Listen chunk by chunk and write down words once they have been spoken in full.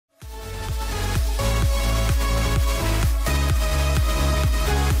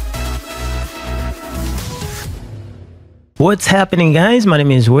What's happening, guys? My name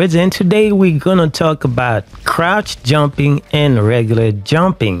is Words, and today we're gonna talk about crouch jumping and regular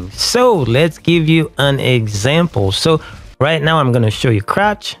jumping. So let's give you an example. So right now I'm gonna show you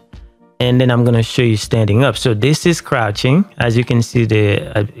crouch, and then I'm gonna show you standing up. So this is crouching. As you can see,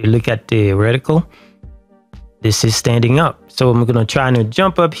 look at the vertical. This is standing up. So I'm gonna try to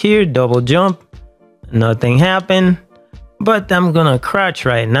jump up here, double jump. Nothing happened, but I'm gonna crouch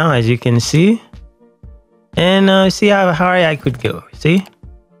right now, as you can see. And see how high I could go. See,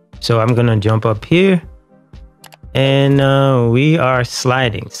 so I'm gonna jump up here, and we are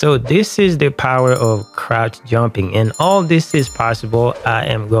sliding. So this is the power of crouch jumping, and all this is possible. I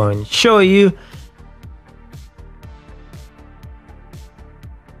am going to show you.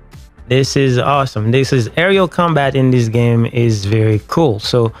 This is awesome. This is aerial combat in this game is very cool.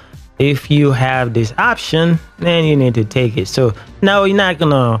 So if you have this option, then you need to take it. So now you're not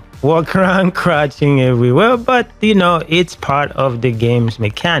gonna walk around crouching everywhere, but you know, it's part of the game's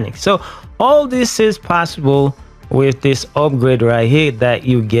mechanics. So all this is possible with this upgrade right here that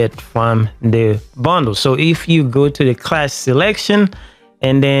you get from the bundle. So if you go to the class selection,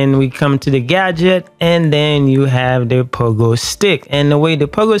 and then we come to the gadget, and then you have the pogo stick. And the way the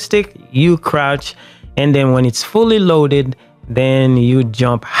pogo stick, you crouch, and then when it's fully loaded, then you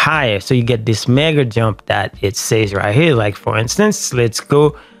jump higher. So you get this mega jump that it says right here. Like for instance, let's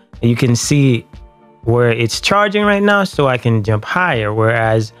go. You can see where it's charging right now, so I can jump higher.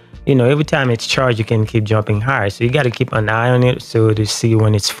 Whereas, you know, every time it's charged, you can keep jumping higher. So you got to keep an eye on it so to see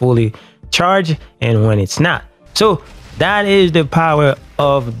when it's fully charged and when it's not. So that is the power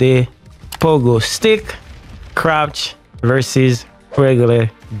of the pogo stick, crouch versus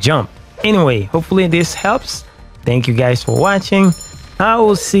regular jump. Anyway, hopefully this helps. Thank you guys for watching. I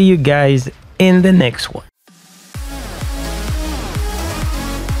will see you guys in the next one.